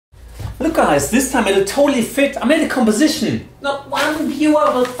Look guys, this time it'll totally fit. I made a composition. Not one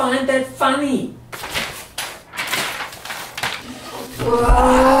viewer will find that funny.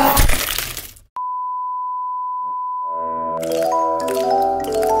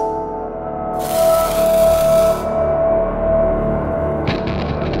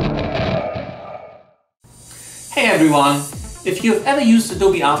 Hey everyone! If you've ever used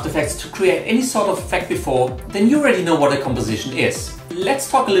Adobe After Effects to create any sort of effect before, then you already know what a composition is. Let's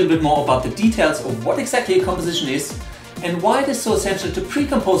talk a little bit more about the details of what exactly a composition is and why it is so essential to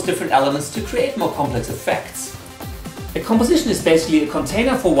pre-compose different elements to create more complex effects. A composition is basically a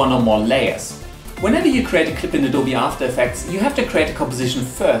container for one or more layers. Whenever you create a clip in Adobe After Effects, you have to create a composition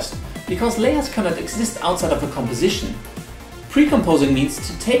first, because layers cannot exist outside of a composition. Pre-composing means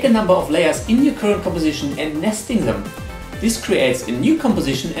to take a number of layers in your current composition and nesting them. This creates a new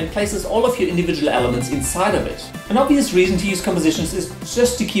composition and places all of your individual elements inside of it. An obvious reason to use compositions is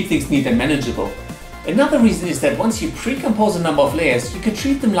just to keep things neat and manageable. Another reason is that once you pre-compose a number of layers, you can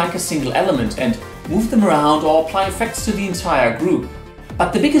treat them like a single element and move them around or apply effects to the entire group.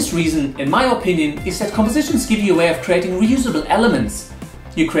 But the biggest reason, in my opinion, is that compositions give you a way of creating reusable elements.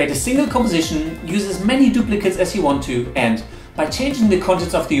 You create a single composition, use as many duplicates as you want to, and by changing the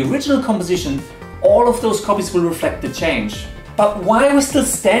contents of the original composition, all of those copies will reflect the change. But why are we still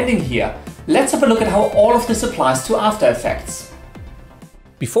standing here? Let's have a look at how all of this applies to After Effects.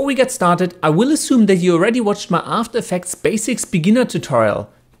 Before we get started, I will assume that you already watched my After Effects Basics beginner tutorial.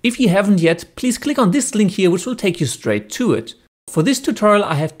 If you haven't yet, please click on this link here, which will take you straight to it. For this tutorial,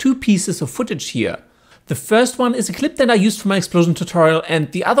 I have two pieces of footage here. The first one is a clip that I used for my explosion tutorial,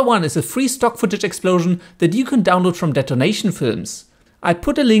 and the other one is a free stock footage explosion that you can download from Detonation Films. I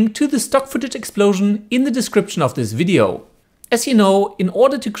put a link to the stock footage explosion in the description of this video. As you know, in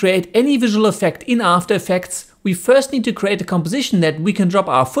order to create any visual effect in After Effects, we first need to create a composition that we can drop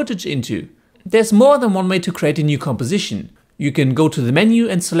our footage into. There's more than one way to create a new composition. You can go to the menu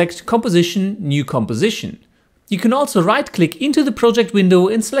and select Composition, New Composition. You can also right-click into the project window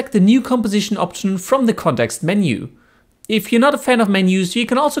and select the New Composition option from the context menu. If you're not a fan of menus, you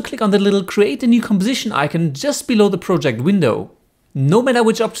can also click on the little Create a New Composition icon just below the project window. No matter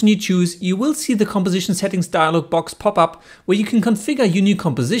which option you choose, you will see the Composition Settings dialog box pop up where you can configure your new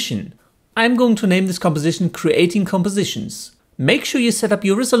composition. I'm going to name this composition Creating Compositions. Make sure you set up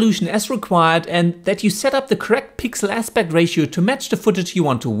your resolution as required and that you set up the correct pixel aspect ratio to match the footage you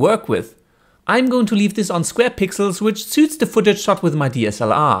want to work with. I'm going to leave this on square pixels, which suits the footage shot with my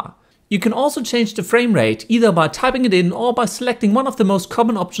DSLR. You can also change the frame rate either by typing it in or by selecting one of the most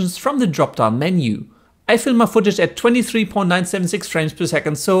common options from the drop-down menu. I film my footage at 23.976 frames per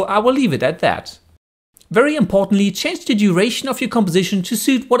second, so I will leave it at that. Very importantly, change the duration of your composition to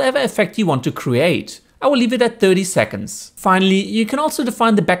suit whatever effect you want to create. I will leave it at 30 seconds. Finally, you can also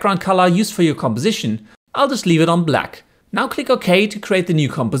define the background color used for your composition. I'll just leave it on black. Now click OK to create the new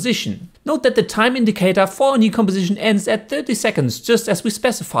composition. Note that the time indicator for a new composition ends at 30 seconds, just as we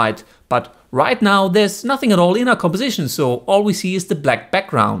specified. But right now there's nothing at all in our composition, so all we see is the black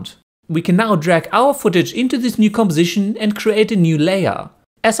background. We can now drag our footage into this new composition and create a new layer.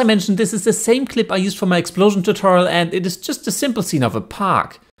 As I mentioned, this is the same clip I used for my explosion tutorial, and it is just a simple scene of a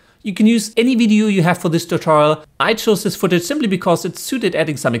park. You can use any video you have for this tutorial. I chose this footage simply because it suited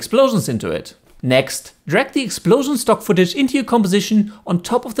adding some explosions into it. Next, drag the explosion stock footage into your composition on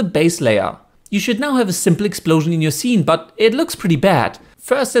top of the base layer. You should now have a simple explosion in your scene, but it looks pretty bad.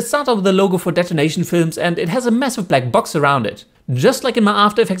 First, let's start off with the logo for Detonation Films, and it has a massive black box around it. Just like in my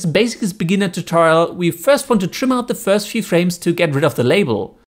After Effects Basics beginner tutorial, we first want to trim out the first few frames to get rid of the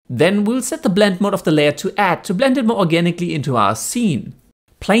label. Then we'll set the blend mode of the layer to add to blend it more organically into our scene.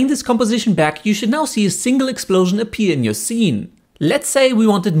 Playing this composition back, you should now see a single explosion appear in your scene. Let's say we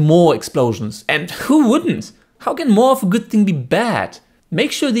wanted more explosions, and who wouldn't? How can more of a good thing be bad?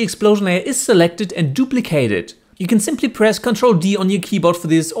 Make sure the explosion layer is selected and duplicated. You can simply press Ctrl D on your keyboard for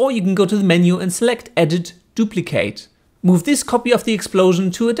this, or you can go to the menu and select Edit, Duplicate. Move this copy of the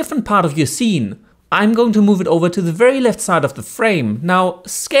explosion to a different part of your scene. I'm going to move it over to the very left side of the frame. Now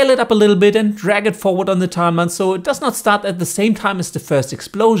scale it up a little bit and drag it forward on the timeline so it does not start at the same time as the first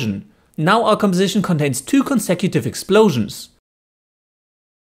explosion. Now our composition contains two consecutive explosions.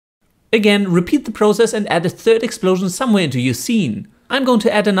 Again, repeat the process and add a third explosion somewhere into your scene. I'm going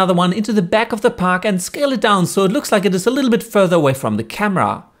to add another one into the back of the park and scale it down so it looks like it is a little bit further away from the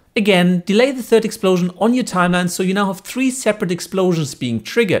camera. Again, delay the third explosion on your timeline so you now have three separate explosions being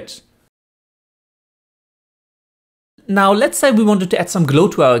triggered. Now let's say we wanted to add some glow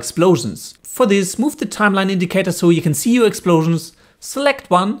to our explosions. For this, move the timeline indicator so you can see your explosions, select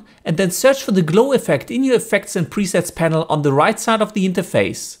one, and then search for the glow effect in your Effects and Presets panel on the right side of the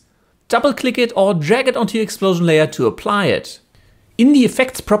interface. double click it or drag it onto your explosion layer to apply it. In the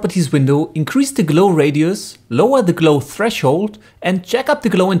Effects Properties window, increase the glow radius, lower the glow threshold, and jack up the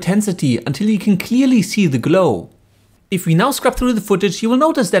glow intensity until you can clearly see the glow. If we now scrub through the footage, you will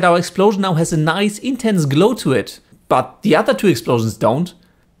notice that our explosion now has a nice intense glow to it, but the other two explosions don't.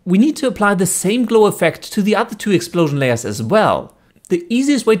 We need to apply the same glow effect to the other two explosion layers as well. The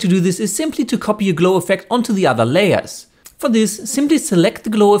easiest way to do this is simply to copy your glow effect onto the other layers. For this, simply select the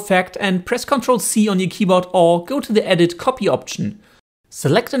glow effect and press Ctrl C on your keyboard or go to the Edit Copy option.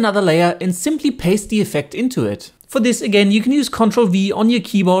 Select another layer and simply paste the effect into it. For this again, you can use Ctrl V on your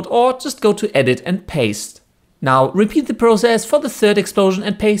keyboard or just go to Edit and Paste. Now repeat the process for the third explosion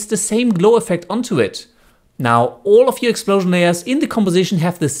and paste the same glow effect onto it. Now all of your explosion layers in the composition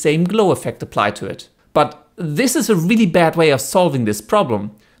have the same glow effect applied to it. But this is a really bad way of solving this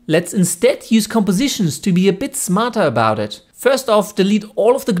problem. Let's instead use compositions to be a bit smarter about it. First off, delete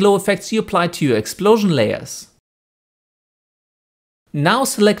all of the glow effects you applied to your explosion layers. Now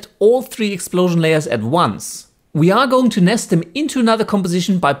select all three explosion layers at once. We are going to nest them into another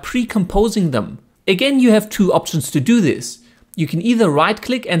composition by pre-composing them. Again, you have two options to do this. You can either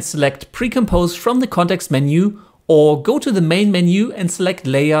right-click and select Pre-compose from the context menu, or go to the main menu and select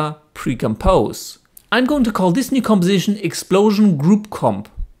Layer, Pre-compose. I'm going to call this new composition Explosion Group Comp.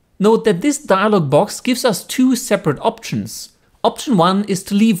 Note that this dialog box gives us two separate options. Option 1 is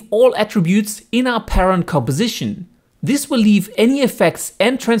to leave all attributes in our parent composition. This will leave any effects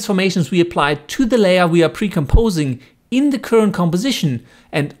and transformations we applied to the layer we are pre-composing in the current composition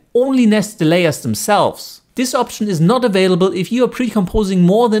and only nest the layers themselves. This option is not available if you are pre-composing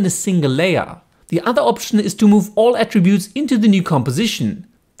more than a single layer. The other option is to move all attributes into the new composition.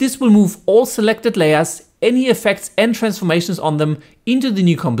 This will move all selected layers, any effects and transformations on them into the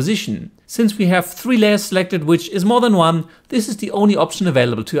new composition. Since we have 3 layers selected, which is more than one, this is the only option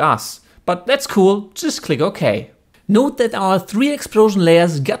available to us. But that's cool, just click OK. Note that our 3 explosion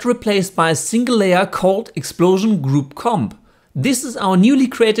layers got replaced by a single layer called Explosion Group Comp. This is our newly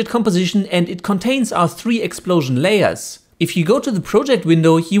created composition and it contains our 3 explosion layers. If you go to the project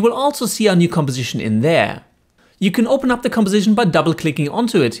window, you will also see our new composition in there. You can open up the composition by double-clicking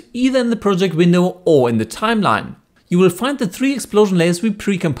onto it, either in the project window or in the timeline. You will find the 3 explosion layers we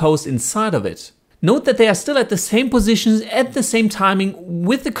pre-composed inside of it. Note that they are still at the same positions at the same timing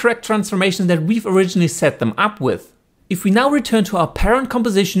with the correct transformation that we've originally set them up with. If we now return to our parent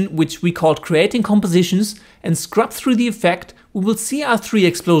composition, which we called Creating Compositions, and scrub through the effect, we will see our 3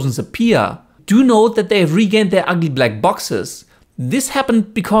 explosions appear. Do note that they have regained their ugly black boxes. This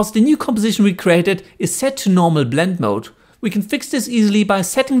happened because the new composition we created is set to normal blend mode. We can fix this easily by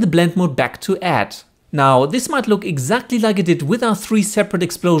setting the blend mode back to add. Now, this might look exactly like it did with our 3 separate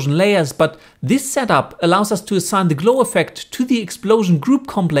explosion layers, but this setup allows us to assign the glow effect to the Explosion Group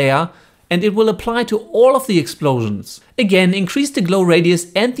Comp layer, and it will apply to all of the explosions. Again, increase the glow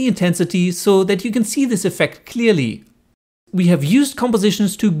radius and the intensity so that you can see this effect clearly. We have used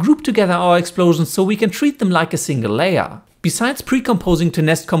compositions to group together our explosions so we can treat them like a single layer. Besides pre-composing to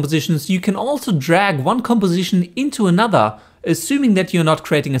nest compositions, you can also drag one composition into another, assuming that you're not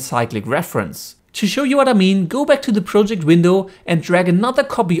creating a cyclic reference. To show you what I mean, go back to the project window and drag another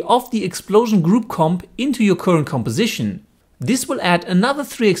copy of the Explosion Group Comp into your current composition. This will add another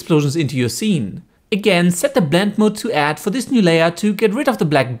 3 explosions into your scene. Again, set the blend mode to add for this new layer to get rid of the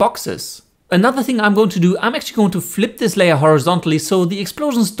black boxes. Another thing I'm going to do, I'm actually going to flip this layer horizontally so the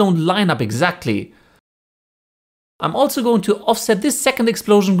explosions don't line up exactly. I'm also going to offset this second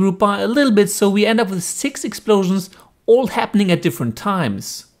explosion group by a little bit so we end up with 6 explosions all happening at different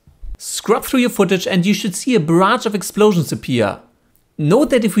times. Scrub through your footage and you should see a barrage of explosions appear.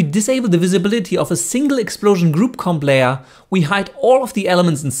 Note that if we disable the visibility of a single explosion group comp layer, we hide all of the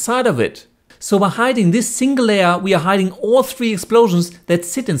elements inside of it. So by hiding this single layer, we are hiding all 3 explosions that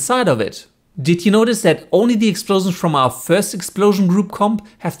sit inside of it. Did you notice that only the explosions from our first explosion group comp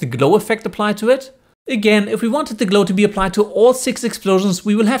have the glow effect applied to it? Again, if we wanted the glow to be applied to all 6 explosions,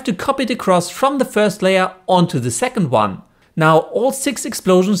 we will have to copy it across from the first layer onto the second one. Now all 6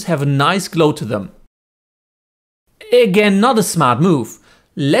 explosions have a nice glow to them. Again, not a smart move.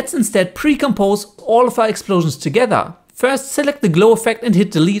 Let's instead pre-compose all of our explosions together. First, select the glow effect and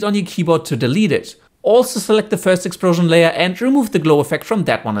hit delete on your keyboard to delete it. Also select the first explosion layer and remove the glow effect from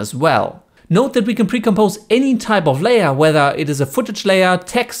that one as well. Note that we can pre-compose any type of layer, whether it is a footage layer,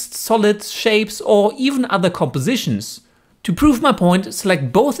 text, solids, shapes, or even other compositions. To prove my point,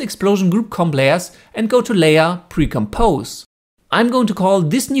 select both Explosion Group Comp layers and go to Layer, Pre-compose. I'm going to call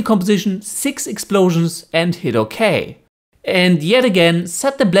this new composition 6 explosions and hit OK. And yet again,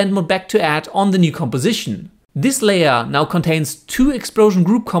 set the blend mode back to add on the new composition. This layer now contains 2 explosion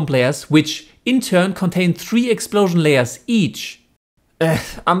group comp layers, which in turn contain 3 explosion layers each.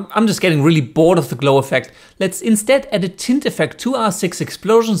 I'm just getting really bored of the glow effect. Let's instead add a tint effect to our 6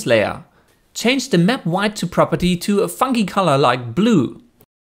 explosions layer. Change the map white to property to a funky color like blue.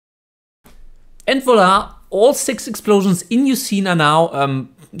 And voila, all 6 explosions in your scene are now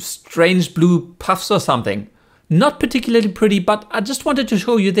strange blue puffs or something. Not particularly pretty, but I just wanted to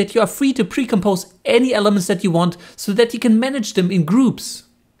show you that you are free to pre-compose any elements that you want so that you can manage them in groups.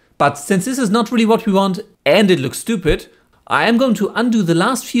 But since this is not really what we want and it looks stupid, I am going to undo the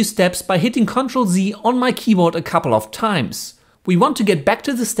last few steps by hitting Ctrl Z on my keyboard a couple of times. We want to get back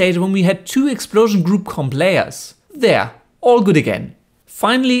to the stage when we had 2 explosion group comp layers. There, all good again.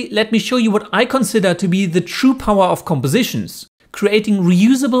 Finally, let me show you what I consider to be the true power of compositions, creating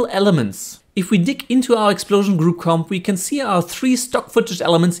reusable elements. If we dig into our explosion group comp, we can see our 3 stock footage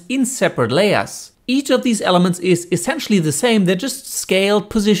elements in separate layers. Each of these elements is essentially the same, they're just scaled,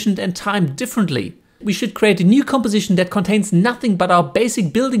 positioned and timed differently. We should create a new composition that contains nothing but our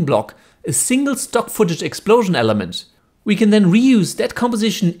basic building block, a single stock footage explosion element. We can then reuse that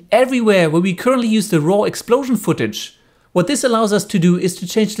composition everywhere where we currently use the raw explosion footage. What this allows us to do is to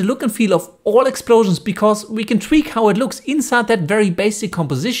change the look and feel of all explosions because we can tweak how it looks inside that very basic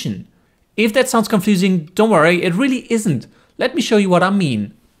composition. If that sounds confusing, don't worry, it really isn't. Let me show you what I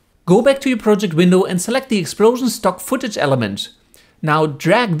mean. Go back to your project window and select the explosion stock footage element. Now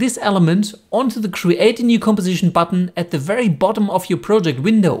drag this element onto the Create a New Composition button at the very bottom of your project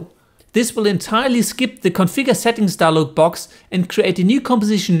window. This will entirely skip the Configure Settings dialog box and create a new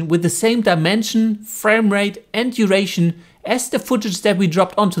composition with the same dimension, frame rate and duration as the footage that we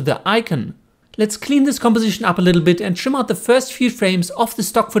dropped onto the icon. Let's clean this composition up a little bit and trim out the first few frames of the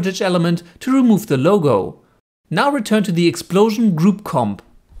stock footage element to remove the logo. Now return to the explosion group comp.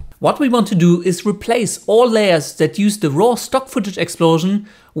 What we want to do is replace all layers that use the raw stock footage explosion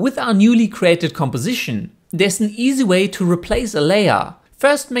with our newly created composition. There's an easy way to replace a layer.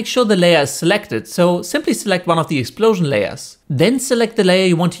 First, make sure the layer is selected, so simply select one of the explosion layers. Then select the layer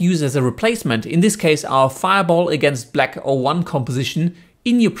you want to use as a replacement, in this case our Fireball against Black 01 composition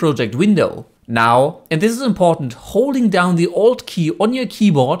in your project window. Now, and this is important, holding down the Alt key on your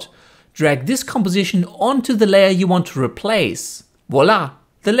keyboard, drag this composition onto the layer you want to replace. Voila!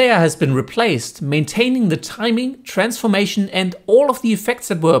 The layer has been replaced, maintaining the timing, transformation and all of the effects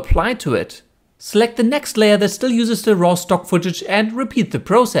that were applied to it. Select the next layer that still uses the raw stock footage and repeat the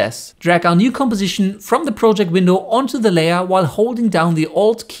process. Drag our new composition from the project window onto the layer while holding down the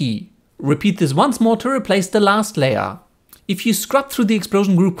Alt key. Repeat this once more to replace the last layer. If you scrub through the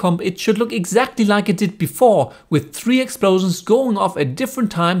explosion group comp, it should look exactly like it did before, with 3 explosions going off at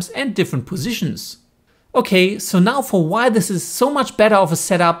different times and different positions. Okay, so now for why this is so much better of a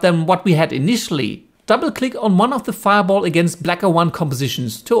setup than what we had initially. Double click on one of the Fireball against Black 01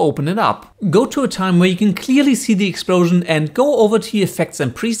 compositions to open it up. Go to a time where you can clearly see the explosion and go over to your Effects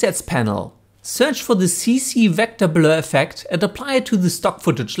and Presets panel. Search for the CC Vector Blur effect and apply it to the stock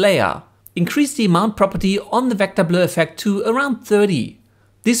footage layer. Increase the amount property on the Vector Blur effect to around 30.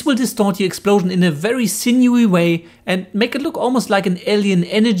 This will distort your explosion in a very sinewy way and make it look almost like an alien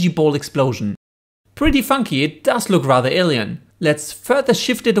energy ball explosion. Pretty funky, it does look rather alien. Let's further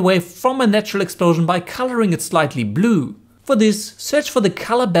shift it away from a natural explosion by coloring it slightly blue. For this, search for the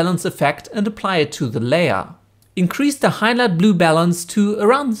color balance effect and apply it to the layer. Increase the highlight blue balance to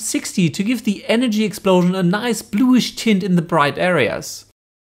around 60 to give the energy explosion a nice bluish tint in the bright areas.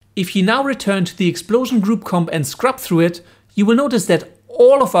 If you now return to the explosion group comp and scrub through it, you will notice that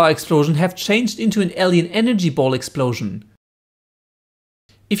all of our explosions have changed into an alien energy ball explosion.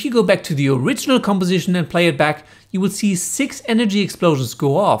 If you go back to the original composition and play it back, you will see 6 energy explosions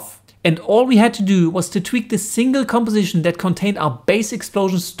go off. And all we had to do was to tweak the single composition that contained our base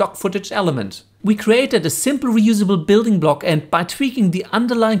explosion stock footage element. We created a simple reusable building block, and by tweaking the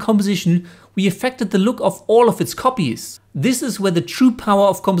underlying composition, we affected the look of all of its copies. This is where the true power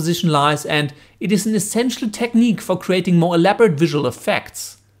of composition lies, and it is an essential technique for creating more elaborate visual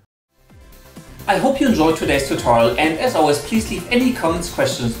effects. I hope you enjoyed today's tutorial, and as always, please leave any comments,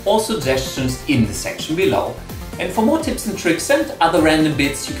 questions or suggestions in the section below. And for more tips and tricks and other random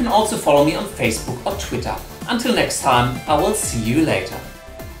bits, you can also follow me on Facebook or Twitter. Until next time, I will see you later.